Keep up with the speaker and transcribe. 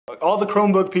All the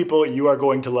Chromebook people, you are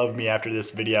going to love me after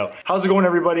this video. How's it going,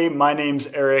 everybody? My name's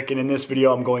Eric, and in this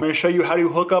video I'm going to show you how to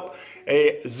hook up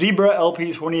a Zebra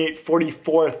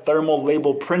LP2844 thermal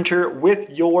label printer with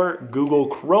your Google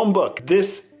Chromebook.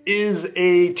 This is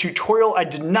a tutorial. I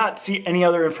did not see any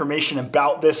other information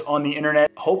about this on the internet.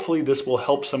 Hopefully this will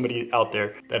help somebody out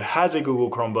there that has a Google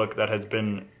Chromebook that has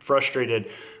been frustrated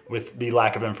with the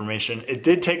lack of information. It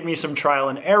did take me some trial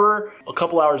and error, a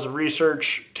couple hours of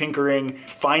research, tinkering,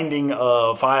 finding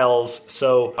files.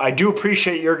 So I do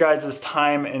appreciate your guys'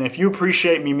 time, and if you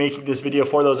appreciate me making this video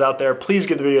for those out there, please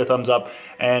give the video a thumbs up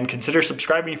and consider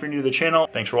subscribing if you're new to the channel.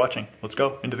 Thanks for watching. Let's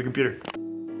go into the computer.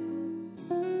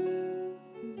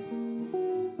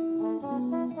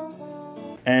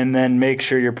 And then make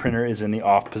sure your printer is in the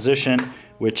off position,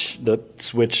 which the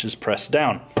switch is pressed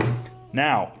down.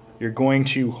 Now, you're going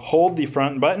to hold the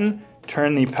front button,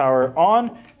 turn the power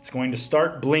on. It's going to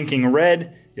start blinking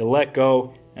red. You let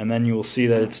go, and then you will see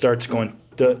that it starts going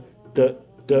duh, duh,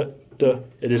 duh, duh.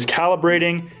 It is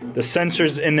calibrating. The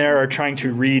sensors in there are trying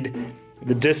to read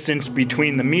the distance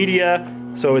between the media,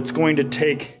 so it's going to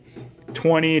take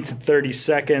 20 to 30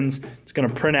 seconds. It's going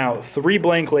to print out 3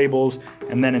 blank labels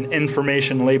and then an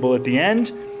information label at the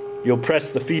end. You'll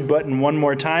press the feed button one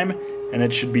more time, and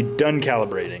it should be done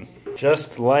calibrating.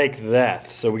 Just like that.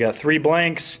 So we got 3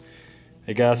 blanks,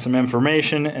 it got some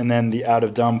information, and then the out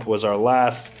of dump was our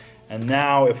last. And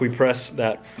now if we press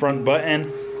that front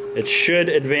button, it should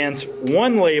advance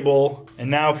 1 label.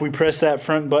 And now if we press that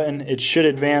front button, it should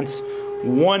advance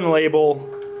 1 label.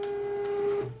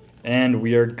 And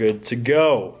we are good to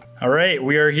go. All right,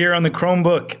 we are here on the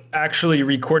Chromebook, actually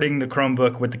recording the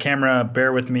Chromebook with the camera.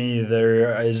 Bear with me,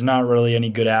 there is not really any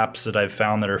good apps that I've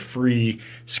found that are free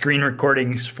screen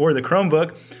recordings for the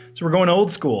Chromebook, so we're going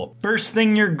old school. First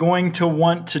thing you're going to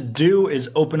want to do is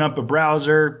open up a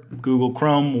browser, Google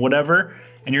Chrome, whatever,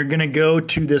 and you're gonna go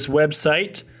to this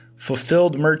website,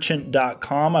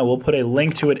 fulfilledmerchant.com. I will put a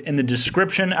link to it in the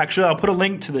description. Actually, I'll put a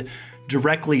link to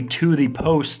directly to the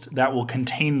post that will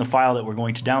contain the file that we're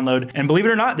going to download. And believe it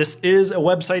or not, this is a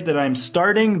website that I'm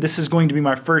starting. This is going to be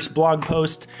my first blog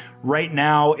post. Right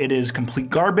now it is complete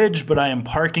garbage, but I am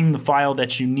parking the file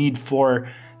that you need for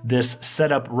this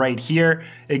setup right here.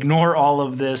 Ignore all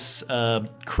of this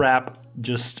crap.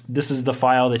 Just, this is the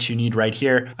file that you need right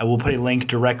here. I will put a link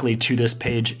directly to this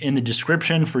page in the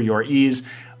description for your ease.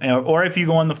 Or if you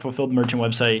go on the Fulfilled Merchant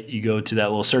website, you go to that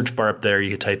little search bar up there,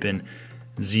 you can type in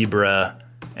Zebra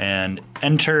and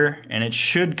enter, and it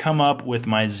should come up with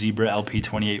my Zebra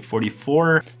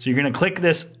LP2844. So you're gonna click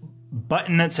this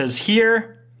button that says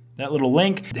here, that little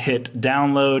link, hit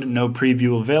download, no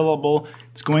preview available.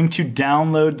 It's going to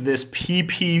download this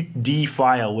PPD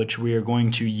file, which we are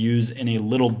going to use in a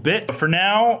little bit. But for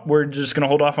now, we're just gonna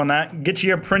hold off on that. Get to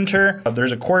your printer.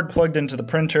 There's a cord plugged into the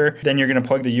printer. Then you're gonna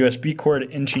plug the USB cord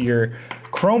into your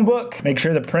Chromebook. Make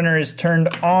sure the printer is turned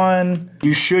on.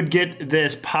 You should get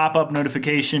this pop-up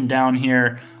notification down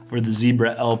here for the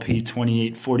Zebra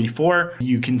LP2844.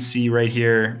 You can see right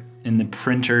here in the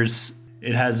printers,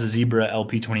 it has a Zebra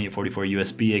LP2844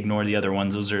 USB. Ignore the other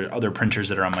ones. Those are other printers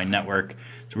that are on my network.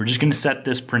 So we're just gonna set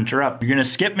this printer up. You're gonna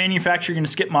skip manufacturer, you're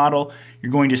gonna skip model.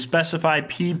 You're going to specify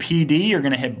PPD. You're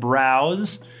gonna hit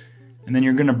browse. And then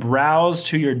you're gonna browse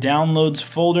to your downloads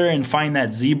folder and find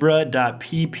that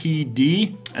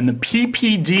zebra.ppd. And the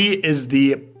PPD is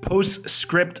the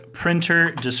PostScript printer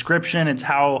description. It's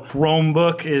how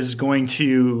Chromebook is going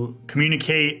to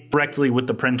communicate directly with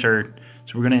the printer.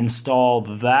 So we're gonna install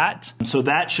that. So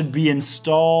that should be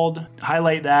installed.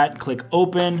 Highlight that, click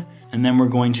open, and then we're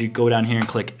going to go down here and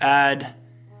click add.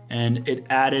 And it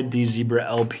added the Zebra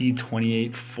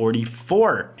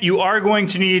LP2844. You are going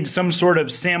to need some sort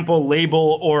of sample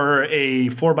label or a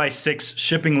 4x6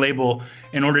 shipping label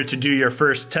in order to do your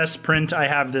first test print. I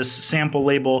have this sample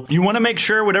label. You wanna make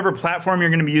sure whatever platform you're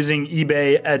gonna be using,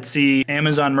 eBay, Etsy,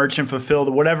 Amazon Merchant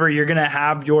Fulfilled, whatever, you're gonna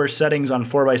have your settings on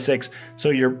 4x6.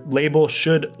 So your label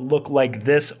should look like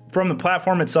this. From the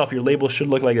platform itself, your label should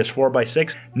look like this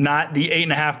 4x6, not the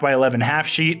 8.5 by 11 half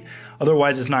sheet.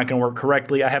 Otherwise, it's not gonna work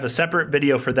correctly. I have a separate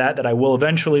video for that I will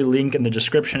eventually link in the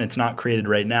description. It's not created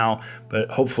right now, but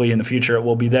hopefully in the future it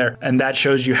will be there. And that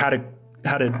shows you how to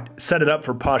set it up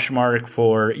for Poshmark,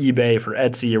 for eBay, for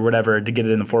Etsy, or whatever, to get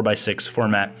it in the 4x6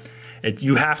 format.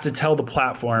 You have to tell the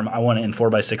platform, I want it in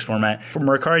 4x6 format.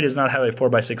 Mercari does not have a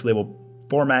 4x6 label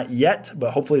format yet, but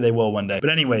hopefully they will one day.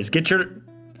 But anyways, get your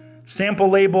sample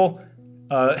label,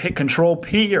 hit Control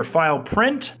P, your file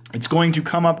print. It's going to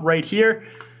come up right here.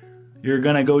 You're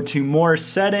gonna go to more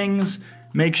settings,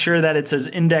 make sure that it says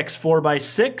index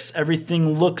 4x6.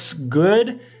 Everything looks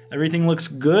good. Everything looks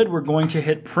good. We're going to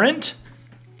hit print.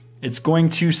 It's going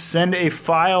to send a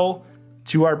file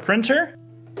to our printer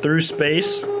through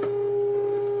space.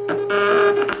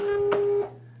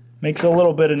 Makes a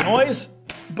little bit of noise,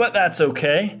 but that's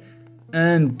okay.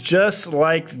 And just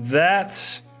like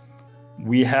that,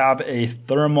 we have a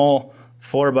thermal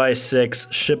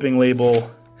 4x6 shipping label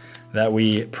that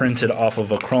we printed off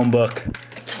of a Chromebook.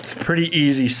 Pretty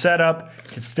easy setup.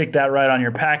 You can stick that right on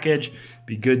your package,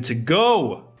 be good to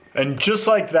go. And just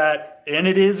like that, and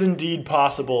it is indeed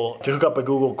possible to hook up a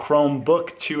Google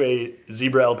Chromebook to a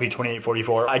Zebra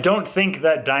LP2844. I don't think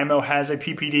that Dymo has a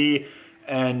PPD,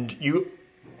 and you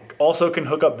also can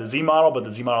hook up the Z model, but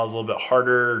the Z model is a little bit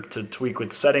harder to tweak with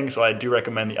the settings, so I do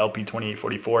recommend the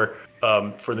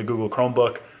LP2844 for the Google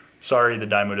Chromebook. Sorry, the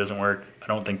Dymo doesn't work. I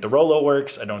don't think the Rollo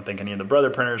works. I don't think any of the Brother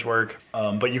printers work.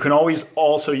 But you can always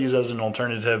also use as an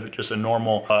alternative just a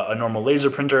normal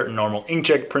laser printer, a normal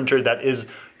inkjet printer that is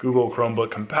Google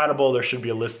Chromebook compatible. There should be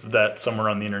a list of that somewhere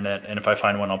on the internet, and if I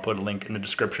find one, I'll put a link in the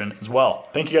description as well.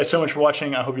 Thank you guys so much for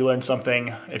watching. I hope you learned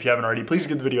something. If you haven't already, please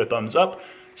give the video a thumbs up.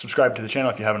 Subscribe to the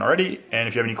channel if you haven't already. And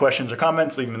if you have any questions or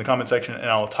comments, leave them in the comment section, and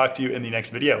I'll talk to you in the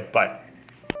next video. Bye.